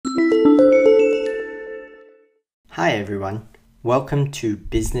Hi everyone, welcome to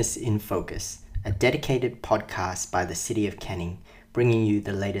Business in Focus, a dedicated podcast by the City of Canning, bringing you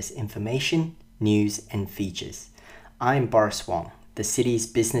the latest information, news and features. I'm Boris Wong, the city's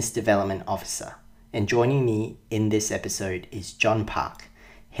Business Development Officer, and joining me in this episode is John Park,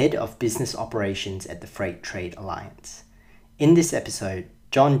 Head of Business Operations at the Freight Trade Alliance. In this episode,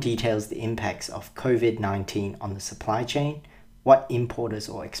 John details the impacts of COVID-19 on the supply chain, what importers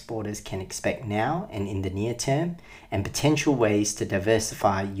or exporters can expect now and in the near term, and potential ways to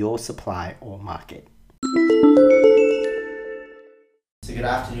diversify your supply or market. So good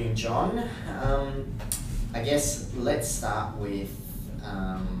afternoon, John. I guess let's start with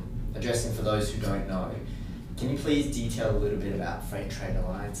addressing for those who don't know. Can you please detail a little bit about Freight Trade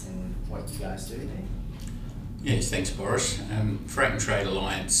Alliance and what you guys do there? Yes, thanks Boris. Freight and Trade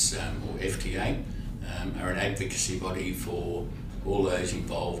Alliance, or FTA, are an advocacy body for all those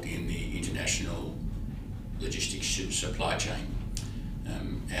involved in the international logistics supply chain.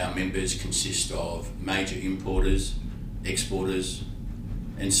 Our members consist of major importers, exporters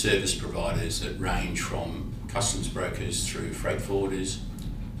and service providers that range from customs brokers through freight forwarders,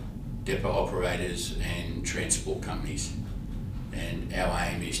 depot operators and transport companies. And our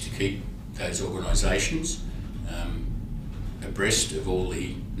aim is to keep those organisations abreast of all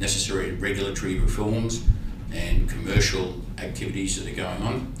the necessary regulatory reforms and commercial activities that are going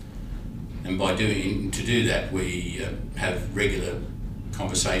on. And to do that, we have regular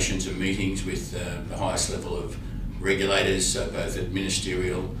conversations and meetings with the highest level of regulators, so both at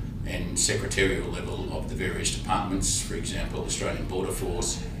ministerial and secretarial level of the various departments, for example, Australian Border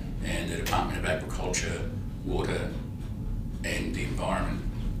Force and the Department of Agriculture, Water and the Environment.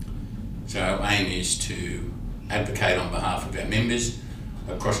 So our aim is to advocate on behalf of our members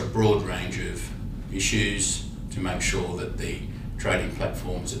across a broad range of issues to make sure that the trading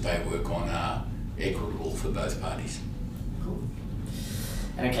platforms that they work on are equitable for both parties. Cool.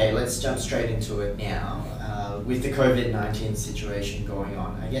 Okay, let's jump straight into it now. With the COVID-19 situation going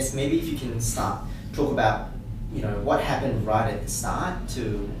on, I guess maybe if you can talk about what happened right at the start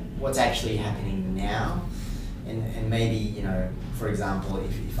to what's actually happening now. And maybe, for example,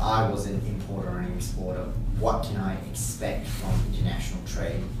 if I was an importer or an exporter, what can I expect from international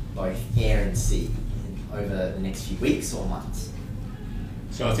trade, both air and sea, over the next few weeks or months?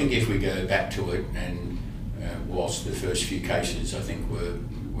 So I think if we go back to it, and whilst the first few cases I think were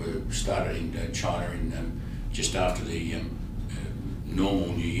started in China in just after the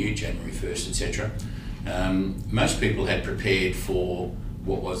normal New Year, January 1st, etc., most people had prepared for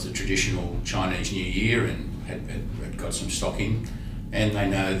what was the traditional Chinese New Year and had got some stock in, and they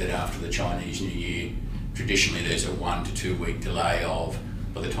know that after the Chinese New Year, traditionally there's a 1 to 2 week delay of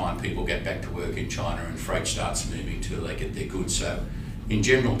by the time people get back to work in China and freight starts moving till they get their goods. So in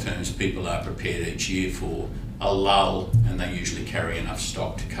general terms, people are prepared each year for a lull, and they usually carry enough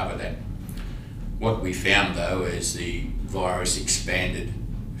stock to cover that. What we found though, as the virus expanded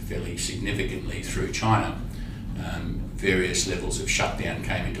fairly significantly through China, various levels of shutdown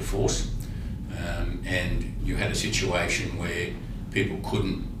came into force, and you had a situation where people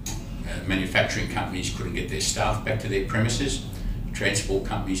manufacturing companies couldn't get their staff back to their premises, transport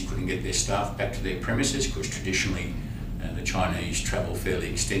companies couldn't get their staff back to their premises because traditionally the Chinese travel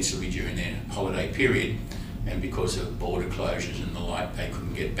fairly extensively during their holiday period, and because of border closures and the like, they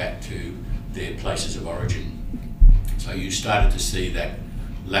couldn't get back to their places of origin. So you started to see that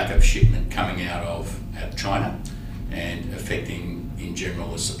lack of shipment coming out of China and affecting in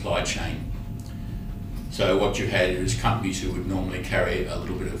general the supply chain. So what you had is companies who would normally carry a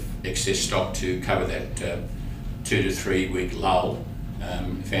little bit of excess stock to cover that 2 to 3 week lull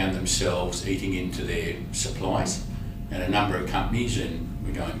found themselves eating into their supplies, and a number of companies, and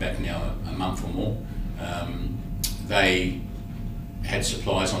we're going back now a month or more, they had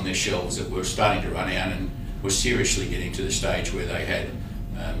supplies on their shelves that were starting to run out and were seriously getting to the stage where they had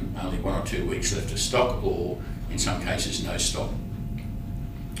only 1 or 2 weeks left of stock, or in some cases no stock.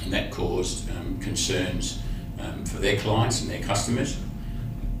 And that caused concerns for their clients and their customers.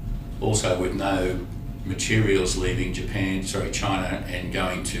 Also, with no materials leaving China and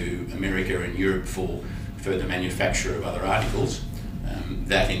going to America and Europe for further manufacture of other articles,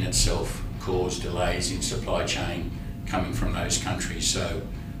 that in itself caused delays in supply chain coming from those countries. So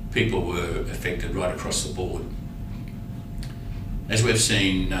people were affected right across the board. As we've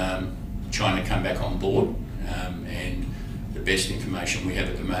seen China come back on board, and the best information we have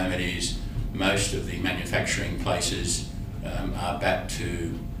at the moment is most of the manufacturing places are back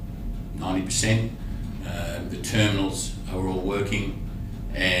to 90%. The terminals are all working,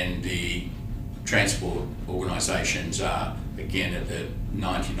 and the transport organisations are again at the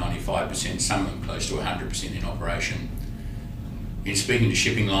 90-95%, some of them close to 100% in operation. In speaking to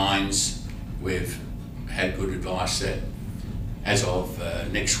shipping lines, we've had good advice that as of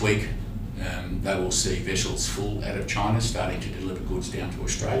next week, they will see vessels full out of China starting to deliver goods down to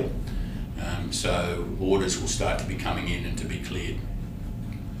Australia. So orders will start to be coming in and to be cleared.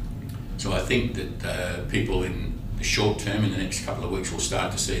 So I think that people in the short term, in the next couple of weeks, will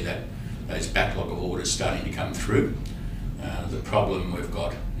start to see that those backlog of orders starting to come through. The problem we've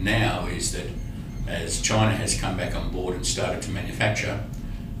got now is that as China has come back on board and started to manufacture,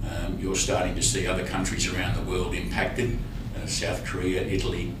 you're starting to see other countries around the world impacted, South Korea,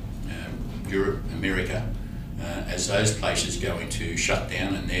 Italy, Europe, America, as those places go into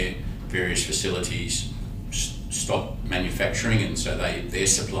shutdown and their various facilities stop manufacturing, and so their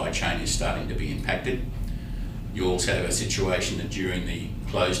supply chain is starting to be impacted. You also have a situation that during the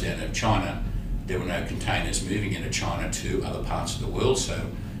close down of China, there were no containers moving into China to other parts of the world, so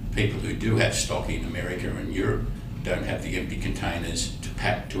people who do have stock in America and Europe don't have the empty containers to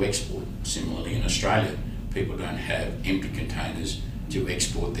pack to export. Similarly in Australia, people don't have empty containers to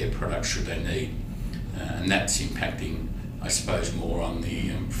export their products should they need. And that's impacting, I suppose, more on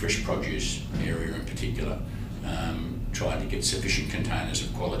the fresh produce area in particular, trying to get sufficient containers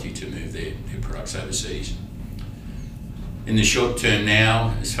of quality to move their products overseas. In the short term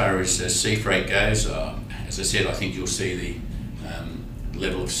now, as far as sea freight goes, as I said, I think you'll see the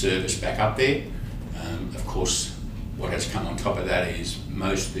level of service back up there. Of course, what has come on top of that is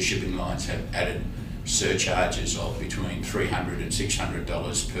most of the shipping lines have added surcharges of between $300 and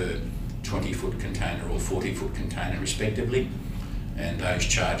 $600 per 20-foot container or 40-foot container respectively, and those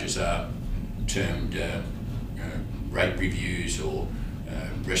charges are termed rate reviews or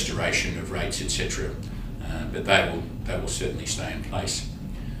restoration of rates, etc. But they will certainly stay in place.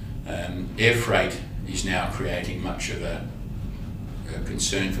 Air freight is now creating much of a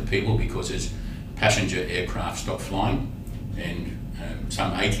concern for people because as passenger aircraft stop flying, and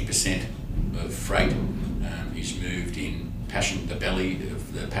some 80% of freight is moved in the belly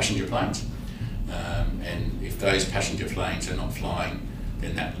of the passenger planes, and if those passenger planes are not flying,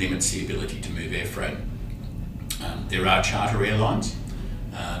 then that limits the ability to move air freight. There are charter airlines,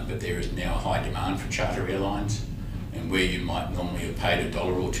 but there is now a high demand for charter airlines, and where you might normally have paid $1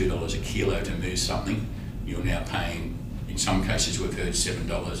 or $2 a kilo to move something, you're now paying, in some cases we've heard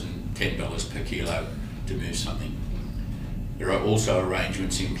 $7 and $10 per kilo to move something. There are also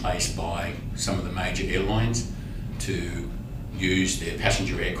arrangements in place by some of the major airlines to use their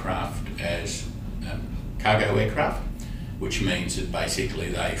passenger aircraft as cargo aircraft, which means that basically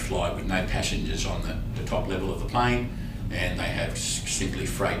they fly with no passengers on the top level of the plane, and they have simply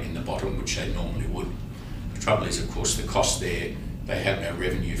freight in the bottom, which they normally would. The trouble is, of course, the cost there, they have no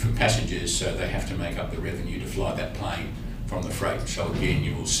revenue from passengers, so they have to make up the revenue to fly that plane from the freight. So again,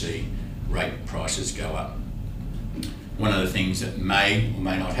 you will see rate prices go up. One of the things that may or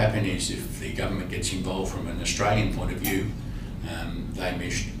may not happen is if the government gets involved from an Australian point of view,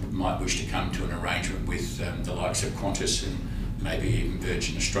 they might wish to come to an arrangement with the likes of Qantas and maybe even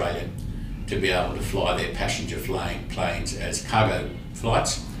Virgin Australia to be able to fly their passenger planes as cargo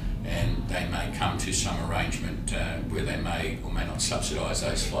flights, and they may come to some arrangement where they may or may not subsidise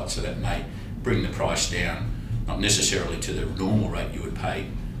those flights, so that may bring the price down, not necessarily to the normal rate you would pay,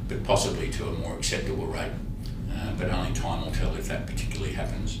 but possibly to a more acceptable rate. But only time will tell if that particularly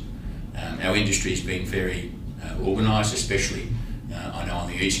happens. Our industry has been very organised, especially I know on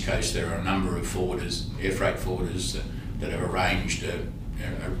the East Coast there are a number of forwarders, air freight forwarders that have arranged a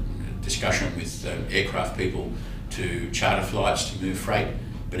discussion with aircraft people to charter flights to move freight.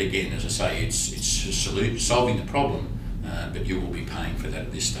 But again, as I say, it's solving the problem, but you will be paying for that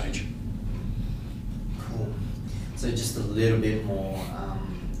at this stage. Cool. So just a little bit more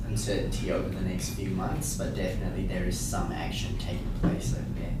uncertainty over the next few months, but definitely there is some action taking place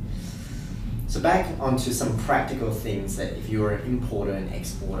over there. So back onto some practical things that if you're an importer and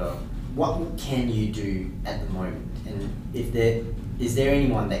exporter, what can you do at the moment? And is there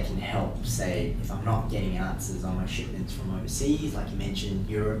anyone that can help, say, if I'm not getting answers on my shipments from overseas, like you mentioned,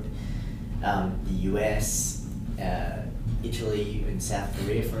 Europe, the US, Italy and South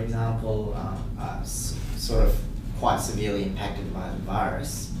Korea, for example, are sort of quite severely impacted by the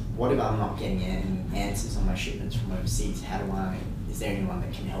virus. What if I'm not getting any answers on my shipments from overseas? Is there anyone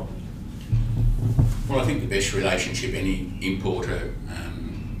that can help me? Well, I think the best relationship any importer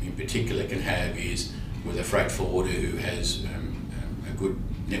in particular can have is with a freight forwarder who has a good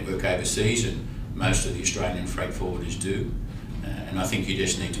network overseas, and most of the Australian freight forwarders do. And I think you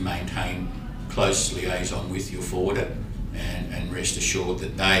just need to maintain close liaison with your forwarder and rest assured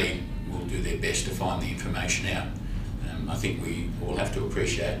that they will do their best to find the information out. I think we all have to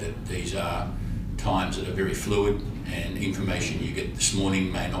appreciate that these are times that are very fluid, and information you get this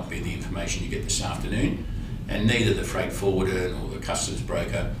morning may not be the information you get this afternoon, and neither the freight forwarder nor the customs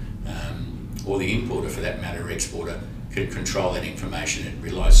broker or the importer, for that matter, or exporter, can control that information. It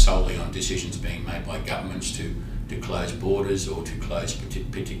relies solely on decisions being made by governments to close borders or to close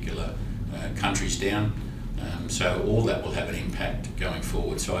particular countries down. So all that will have an impact going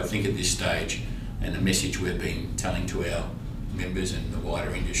forward. So I think at this stage, and the message we've been telling to our members and the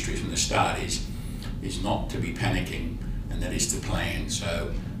wider industry from the start is not to be panicking, and that is to plan.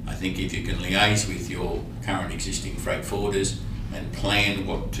 So I think if you can liaise with your current existing freight forwarders and plan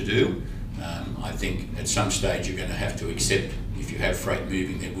what to do, I think at some stage you're going to have to accept, if you have freight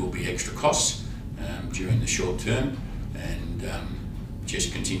moving, there will be extra costs during the short term, and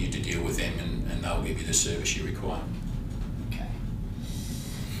just continue to deal with them, and they'll give you the service you require. Okay.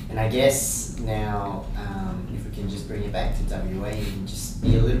 And I guess now, if we can just bring it back to WA and just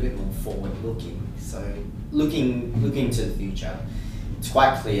be a little bit more forward-looking. So looking to the future, it's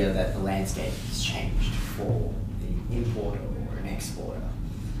quite clear that the landscape has changed for the importer or an exporter.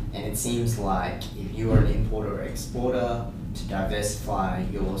 And it seems like if you are an importer or exporter, to diversify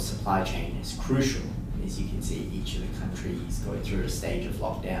your supply chain is crucial. As you can see, each of the countries going through a stage of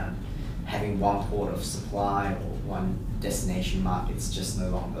lockdown. Having one port of supply or one destination market is just no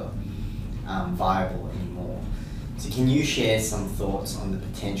longer viable anymore. So can you share some thoughts on the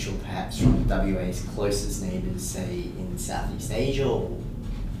potential perhaps from WA's closest neighbours, say in Southeast Asia or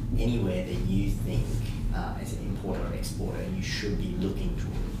anywhere that you think as an importer or exporter you should be looking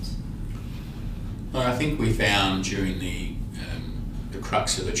towards? Well, I think we found during the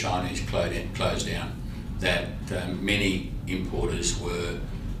crux of the Chinese close down that many importers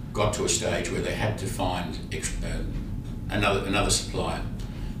got to a stage where they had to find another supplier.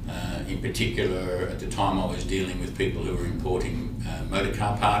 In particular, at the time I was dealing with people who were importing motor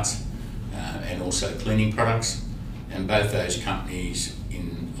car parts and also cleaning products, and both those companies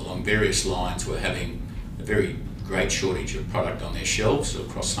along various lines were having a very great shortage of product on their shelves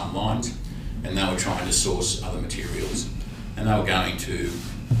across some lines, and they were trying to source other materials, and they were going to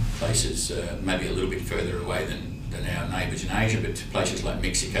places maybe a little bit further away than our neighbours in Asia, but to places like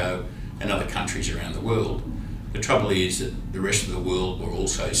Mexico and other countries around the world. The trouble is that the rest of the world were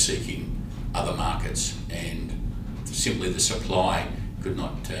also seeking other markets, and simply the supply could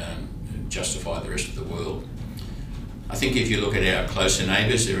not justify the rest of the world. I think if you look at our closer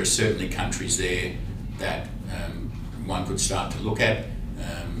neighbours, there are certainly countries there that one could start to look at,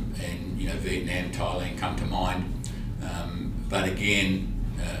 and Vietnam, Thailand come to mind. But again,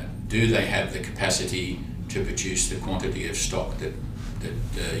 do they have the capacity to produce the quantity of stock that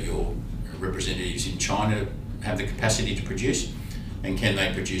your representatives in China have the capacity to produce, and can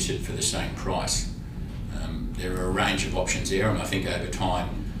they produce it for the same price? There are a range of options there, and I think over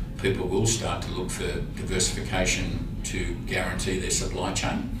time people will start to look for diversification to guarantee their supply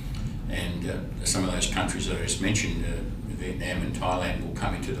chain, and some of those countries that I just mentioned, Vietnam and Thailand, will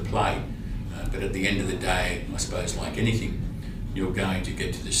come into the play. But at the end of the day, I suppose like anything, you're going to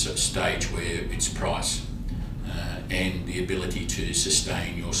get to this stage where it's price and the ability to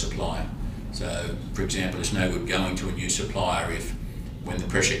sustain your supply. So, for example, it's no good going to a new supplier if, when the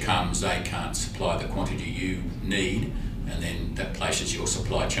pressure comes, they can't supply the quantity you need, and then that places your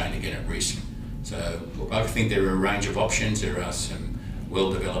supply chain again at risk. So, look, I think there are a range of options. There are some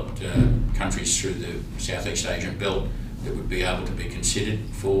well-developed countries through the Southeast Asian belt that would be able to be considered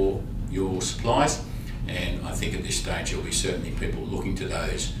for your supplies, and I think at this stage there'll be certainly people looking to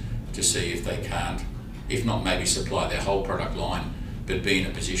those to see if they can't, if not maybe supply their whole product line, but be in a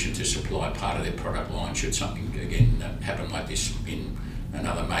position to supply part of their product line should something again happen like this in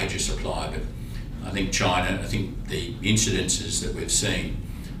another major supplier. But I think the incidences that we've seen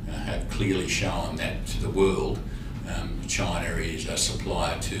have clearly shown that to the world, China is a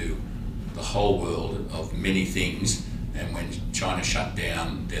supplier to the whole world of many things, and when China shut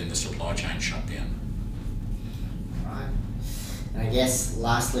down, then the supply chain shut down. Right. And I guess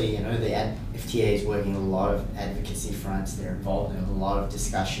lastly, the FTA is working on a lot of advocacy fronts. They're involved in a lot of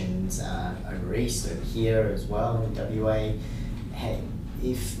discussions over East, over here as well in WA. Hey,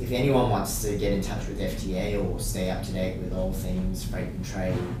 if anyone wants to get in touch with FTA or stay up to date with all things freight and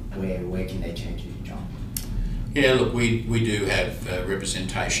trade, where can they turn to, John? Yeah, look, we do have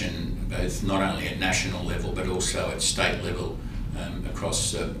representation both not only at national level but also at state level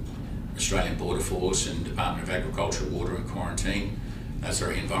across Australian Border Force and Department of Agriculture, Water and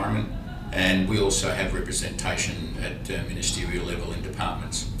Environment, and we also have representation at ministerial level in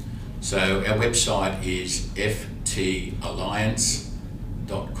departments. So our website is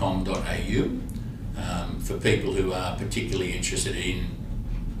ftalliance.com.au. for people who are particularly interested in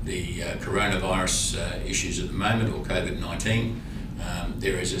the coronavirus issues at the moment, or COVID-19,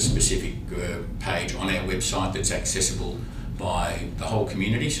 there is a specific page on our website that's accessible by the whole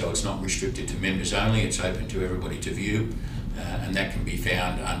community, so it's not restricted to members only, it's open to everybody to view, and that can be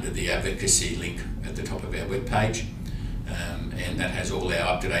found under the advocacy link at the top of our webpage. And that has all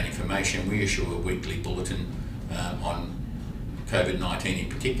our up-to-date information. We issue a weekly bulletin on COVID-19 in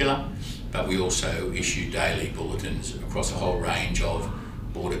particular, but we also issue daily bulletins across a whole range of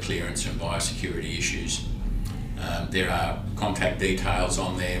border clearance and biosecurity issues. There are contact details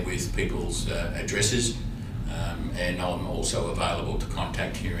on there with people's addresses, and I'm also available to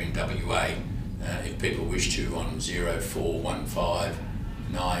contact here in WA if people wish to on 0415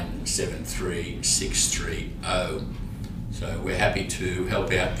 973 630. So we're happy to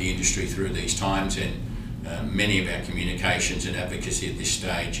help out the industry through these times, and many of our communications and advocacy at this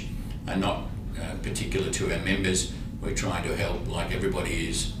stage are not particular to our members. We're trying to help, like everybody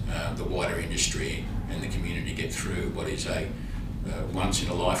is, the wider industry and the community get through what is a once in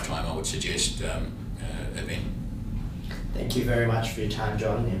a lifetime, I would suggest, event. Thank you very much for your time,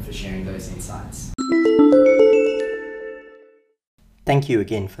 John, and for sharing those insights. Thank you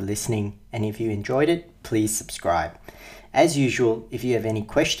again for listening, and if you enjoyed it, please subscribe. As usual, if you have any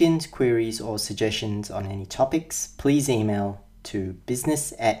questions, queries, or suggestions on any topics, please email to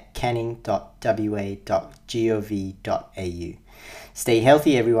business@canning.wa.gov.au. Stay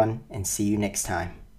healthy, everyone, and see you next time.